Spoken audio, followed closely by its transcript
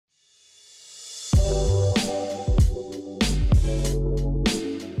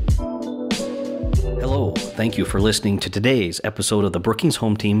Thank you for listening to today's episode of the Brookings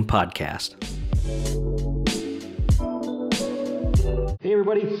Home Team podcast. Hey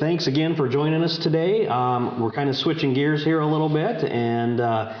everybody, thanks again for joining us today. We're kind of switching gears here a little bit and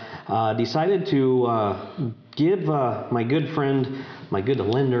decided to give my good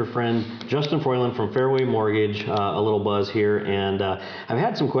lender friend, Justin Froiland from Fairway Mortgage, a little buzz here. And I've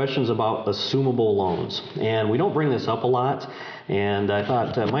had some questions about assumable loans. And we don't bring this up a lot. And I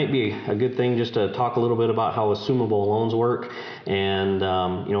thought it might be a good thing just to talk a little bit about how assumable loans work. And,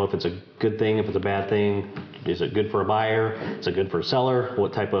 if it's a good thing, if it's a bad thing. Is it good for a buyer? Is it good for a seller?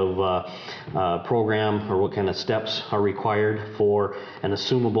 What type of program or what kind of steps are required for an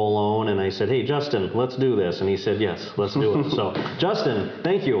assumable loan? And I said, hey, Justin, let's do this. And he said, yes, let's do it. So, Justin,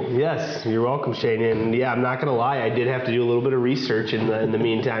 thank you. Yes, you're welcome, Shane. And yeah, I'm not going to lie, I did have to do a little bit of research in the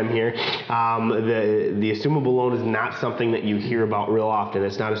meantime here. The assumable loan is not something that you hear about real often.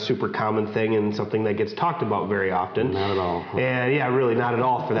 It's not a super common thing and something that gets talked about very often. Not at all. And yeah, really not at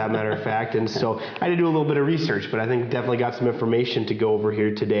all, for that matter of fact. And so I did do a little bit of research, but I think definitely got some information to go over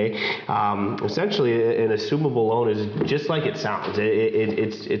here today. Essentially, an assumable loan is just like it sounds.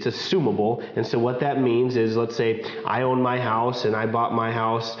 It's assumable, and so what that means is, let's say I own my house and I bought my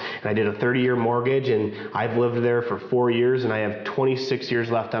house and I did a 30-year mortgage and I've lived there for 4 years and I have 26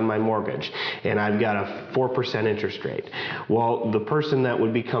 years left on my mortgage and I've got a 4% interest rate. Well, the person that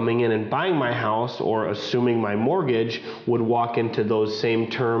would be coming in and buying my house or assuming my mortgage would walk into those same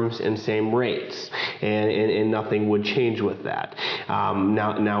terms and same rates, and nothing would change with that.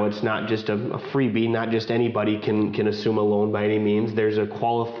 Now it's not just a freebie. Not just anybody can assume a loan by any means. There's a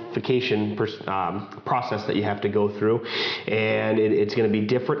qualification process that you have to go through, and it's going to be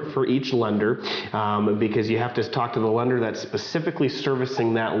different for each lender because you have to talk to the lender that's specifically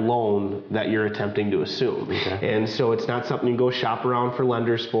servicing that loan that you're attempting to assume. Okay. And so it's not something you go shop around for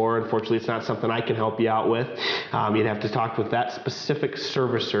lenders for. Unfortunately, it's not something I can help you out with. You'd have to talk with that specific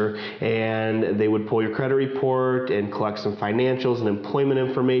servicer, and they would pull your credit report and collect some financials and employment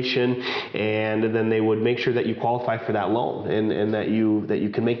information, and then they would make sure that you qualify for that loan and that you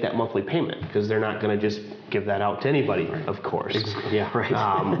can make that monthly payment, because they're not going to just give that out to anybody, right. Of course. Yeah, right.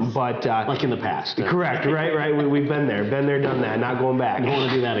 But like in the past. Correct. Right. We've been there, done that. Not going back. Don't want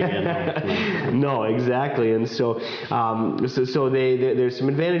to do that again. No, exactly. And so, there's some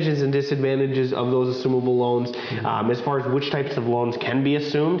advantages and disadvantages of those assumable loans. As far as which types of loans can be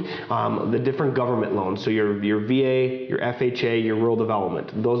assumed, the different government loans. So your VA, your FHA, your rural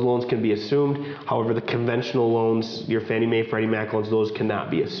development. Those loans can be assumed. However, the conventional loans, your Fannie Mae, Freddie Mac loans, those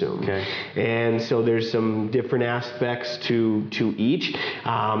cannot be assumed. Okay. And so there's some different aspects to each.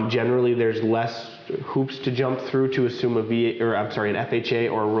 Generally, there's less hoops to jump through to assume an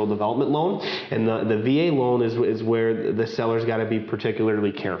FHA or a rural development loan, and the VA loan is where the seller's got to be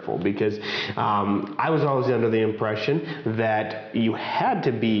particularly careful, because I was always under the impression that you had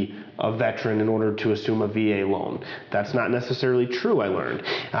to be a veteran in order to assume a VA loan. That's not necessarily true, I learned.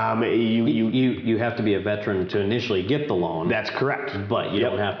 You have to be a veteran to initially get the loan. That's correct. But you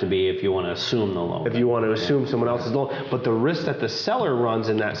don't have to be if you want to assume the loan. If you want to assume someone else's loan. But the risk that the seller runs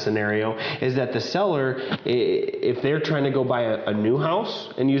in that scenario is that the seller, if they're trying to go buy a new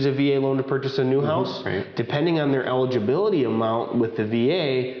house and use a VA loan to purchase a new house, right. Depending on their eligibility amount with the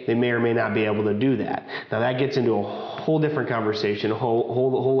VA, they may or may not be able to do that. Now that gets into a whole different conversation, a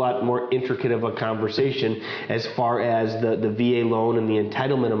whole lot more intricate of a conversation as far as the VA loan and the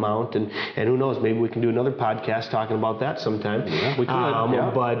entitlement amount, and who knows, maybe we can do another podcast talking about that sometime. Yeah, we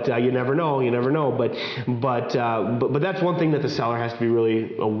could. But you never know. But that's one thing that the seller has to be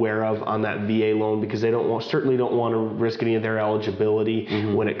really aware of on that VA loan, because they certainly don't want to risk any of their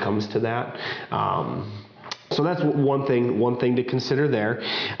eligibility when it comes to that. So that's one thing to consider there.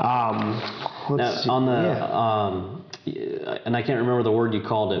 And I can't remember the word you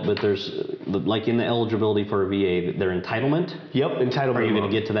called it, but there's, like in the eligibility for a VA, their entitlement? Yep, entitlement. Are you going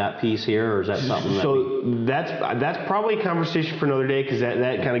to get to that piece here, or is that something that's probably a conversation for another day, because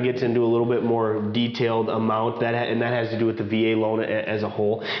that kind of gets into a little bit more detailed amount, and that has to do with the VA loan as a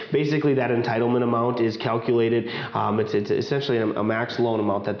whole. Basically, that entitlement amount is calculated. It's essentially a max loan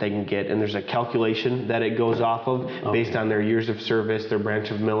amount that they can get, and there's a calculation that it goes off of based on their years of service, their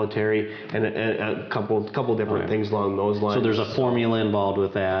branch of military, and a couple different things along along those lines. So there's a formula involved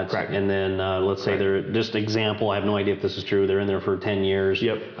with that. Correct. And then let's say they're, just example, I have no idea if this is true, they're in there for 10 years.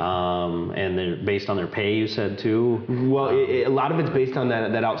 Yep. And they're based on their pay, you said too? Well, a lot of it's based on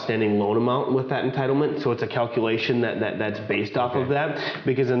that outstanding loan amount with that entitlement. So it's a calculation that's based off of that.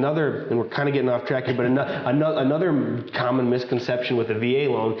 Because another, and we're kind of getting off track here, but another common misconception with a VA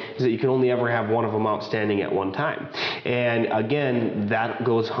loan is that you can only ever have one of them outstanding at one time. And again, that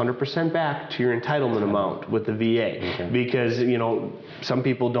goes 100% back to your entitlement amount with the VA. Because, some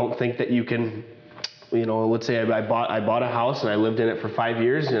people don't think that you can, let's say I bought a house and I lived in it for 5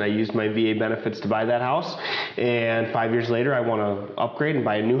 years and I used my VA benefits to buy that house, and 5 years later I want to upgrade and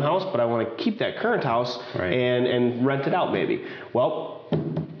buy a new house, but I want to keep that current house and rent it out maybe. Well,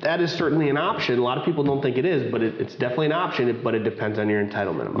 that is certainly an option. A lot of people don't think it is, but it's definitely an option, but it depends on your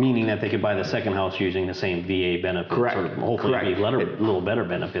entitlement amount. Meaning that they could buy the second house using the same VA benefits. Correct. Or hopefully Correct. a little better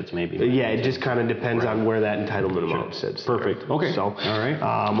benefits maybe. Yeah, it just kind of depends on where that entitlement amount sits. Perfect. There. Okay. So, all right.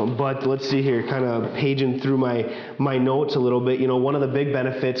 But let's see here, kind of paging through my notes a little bit. One of the big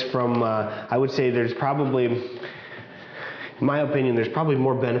benefits from, I would say there's probably, in my opinion, there's probably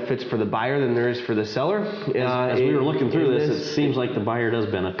more benefits for the buyer than there is for the seller. As we were looking through this, it seems like the buyer does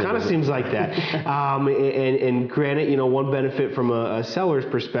benefit. Kind of seems like that. And granted, one benefit from a seller's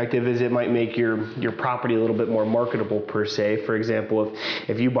perspective is it might make your property a little bit more marketable per se. For example,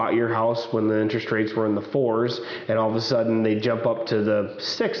 if you bought your house when the interest rates were in the 4s and all of a sudden they jump up to the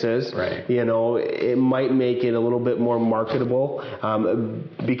 6s, it might make it a little bit more marketable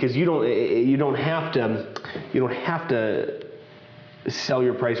because you don't have to sell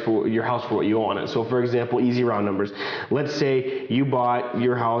your house for what you own it. So for example, easy round numbers. Let's say you bought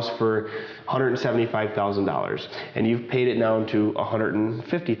your house for $175,000 and you've paid it down to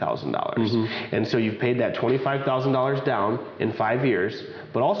 $150,000. And so you've paid that $25,000 down in 5 years,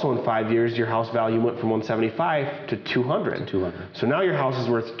 but also in 5 years your house value went from $175,000 to $200,000. So now your house is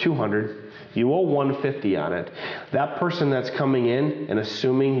worth $200,000. You owe $150,000 on it. That person that's coming in and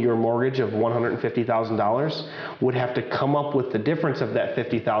assuming your mortgage of $150,000 would have to come up with the difference of that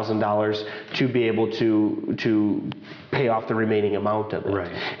 $50,000 to be able to pay off the remaining amount of it. Right.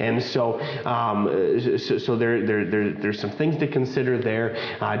 And so there's some things to consider there.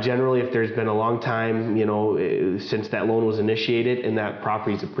 Generally, if there's been a long time, since that loan was initiated and that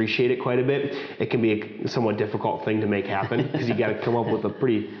property's appreciated quite a bit, it can be a somewhat difficult thing to make happen because you got to come up with a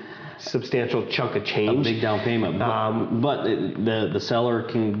pretty substantial chunk of change. A big down payment. But the seller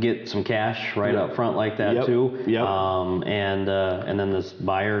can get some cash right up front like that too. And then this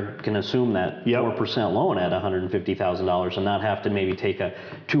buyer can assume that 4% loan at $150,000 and not have to maybe take a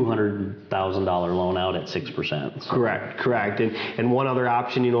 $200,000 loan out at 6%. So. Correct. And one other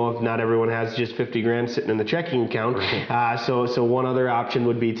option, if not everyone has just 50 grand sitting in the checking account, so one other option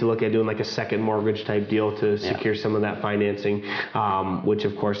would be to look at doing like a second mortgage type deal to secure some of that financing, which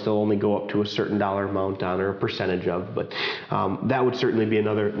of course they'll only go up to a certain dollar amount on or a percentage of, but that would certainly be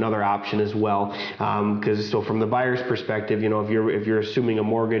another option as well. Because so from the buyer's perspective, if you're assuming a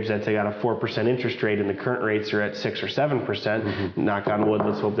mortgage that's got a 4% interest rate and the current rates are at 6 or 7%, knock on wood,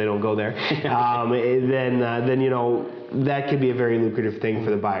 let's hope they don't go there. Then that could be a very lucrative thing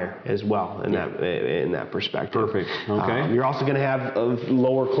for the buyer as well in that perspective. Perfect. Okay. You're also going to have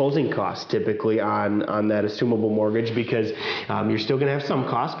lower closing costs typically on that assumable mortgage because you're still going to have some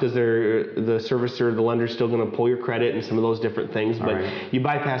costs because the servicer, the lender's still going to pull your credit and some of those different things, but you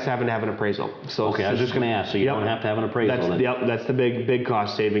bypass having to have an appraisal. So I was just going to ask, so you don't have to have an appraisal. That's the big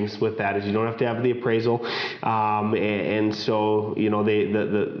cost savings with that is you don't have to have the appraisal, and so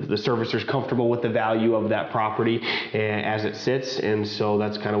the servicer's comfortable with the value of that property as it sits, and so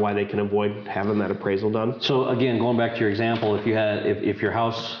that's kind of why they can avoid having that appraisal done. So again, going back to your example, if your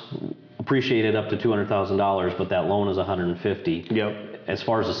house appreciated up to $200,000, but that loan is $150,000. As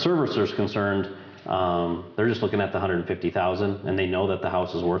far as the servicer is concerned, they're just looking at the $150,000, and they know that the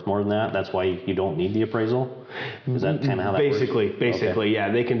house is worth more than that. That's why you don't need the appraisal. Is that kind of how that works? Basically,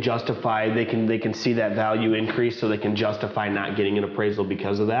 yeah. They can justify. They can see that value increase, so they can justify not getting an appraisal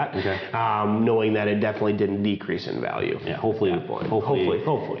because of that. Knowing that it definitely didn't decrease in value. Yeah. Hopefully. You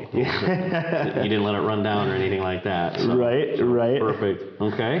didn't let it run down or anything like that. So, right. Perfect.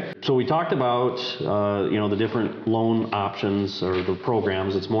 Okay. So we talked about the different loan options or the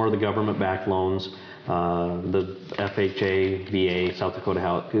programs. It's more of the government-backed loans. The FHA, VA, South Dakota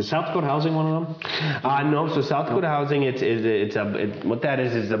Housing. Is South Dakota Housing one of them? No. So South Dakota Housing, what that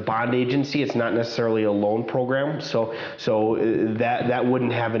is a bond agency. It's not necessarily a loan program. So that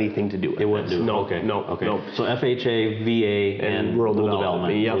wouldn't have anything to do with it. It wouldn't do. No. So FHA, VA, and rural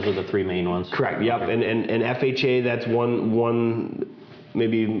development. Yep. Those are the three main ones. Correct. Yep. And FHA, that's one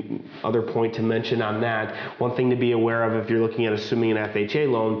maybe other point to mention on that, one thing to be aware of if you're looking at assuming an FHA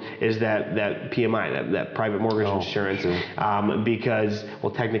loan is that PMI, that private mortgage insurance, sure. because,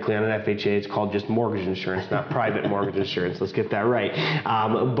 well, technically on an FHA it's called just mortgage insurance, not private mortgage insurance. Let's get that right.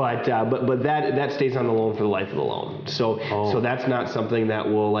 But that stays on the loan for the life of the loan. So that's not something that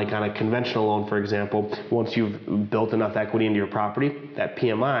will, like on a conventional loan, for example, once you've built enough equity into your property, that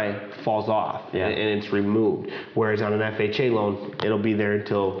PMI falls off and it's removed. Whereas on an FHA loan, it'll be there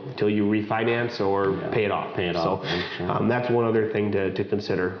until you refinance or pay it off. So that's one other thing to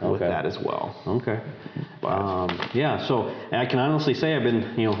consider with that as well. Okay. So I can honestly say I've been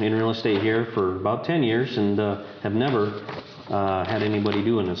in real estate here for about 10 years and have never had anybody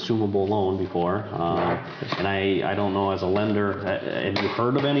do an assumable loan before. And I don't know, as a lender, have you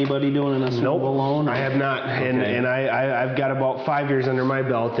heard of anybody doing an assumable loan? I have not. And I've got about 5 years under my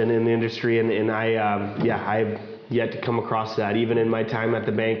belt in the industry, and I've yet to come across that. Even in my time at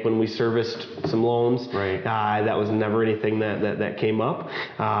the bank when we serviced some loans, that was never anything that came up.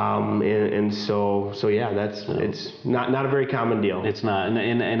 And so it's not a very common deal. It's not,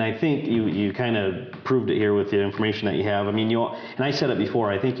 and I think you kind of proved it here with the information that you have. I mean, and I said it before,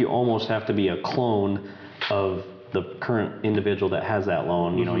 I think you almost have to be a clone of the current individual that has that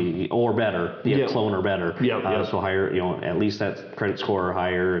loan, or better, be a clone or better. So higher, at least that credit score or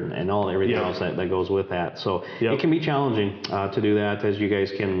higher, and everything else that goes with that. So it can be challenging to do that, as you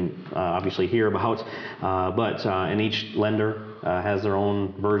guys can obviously hear about. And each lender has their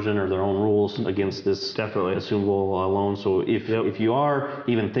own version or their own rules against this assumable loan. So if you are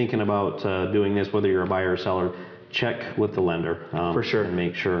even thinking about doing this, whether you're a buyer or seller, check with the lender for sure, and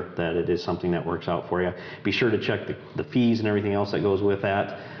make sure that it is something that works out for you. Be sure to check the fees and everything else that goes with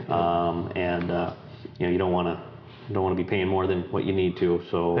that. You don't want to be paying more than what you need to.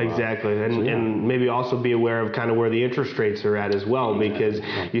 So exactly, and maybe also be aware of kind of where the interest rates are at as well, because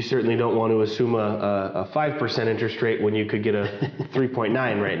you certainly don't want to assume a 5% interest rate when you could get a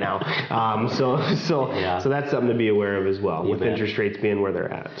 3.9 right now. So that's something to be aware of as well, with interest rates being where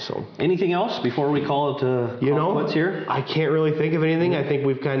they're at. So anything else before we call it quits here? I can't really think of anything. I think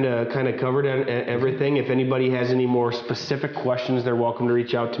we've kind of covered everything. If anybody has any more specific questions, they're welcome to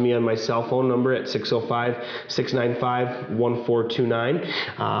reach out to me on my cell phone number at 605-695-1429,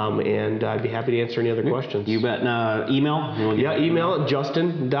 and I'd be happy to answer any other questions. You bet. Email? Email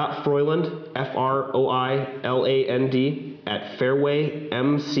Justin.Froiland, Froiland, at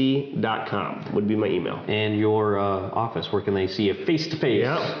fairwaymc.com would be my email. And your office, where can they see you face to face?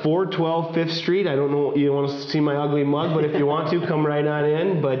 412 5th Street. I don't know, you want to see my ugly mug, but if you want to, come right on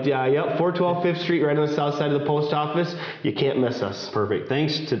in. But 412 5th Street, right on the south side of the post office. You can't miss us. Perfect.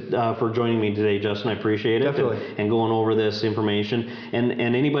 Thanks for joining me today, Justin. I appreciate it. Definitely. And going over this information. And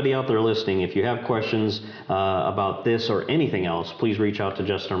anybody out there listening, if you have questions about this or anything else, please reach out to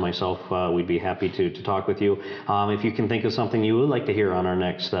Justin or myself. We'd be happy to talk with you. If you can think of something you would like to hear on our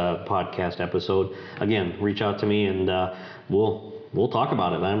next podcast episode, again, reach out to me and we'll talk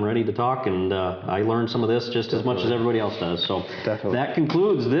about it. I'm ready to talk, and I learned some of this just as much as everybody else does. So that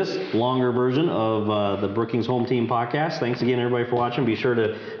concludes this longer version of the Brookings Home Team podcast. Thanks again, everybody, for watching. Be sure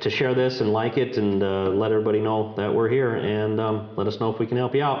to share this and like it, and let everybody know that we're here, and let us know if we can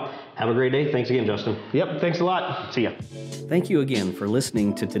help you out. Have a great day. Thanks again, Justin. Yep, thanks a lot. See ya. Thank you again for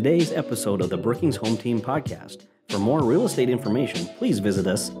listening to today's episode of the Brookings Home Team podcast. For more real estate information, please visit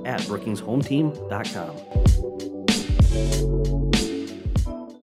us at brookingshometeam.com.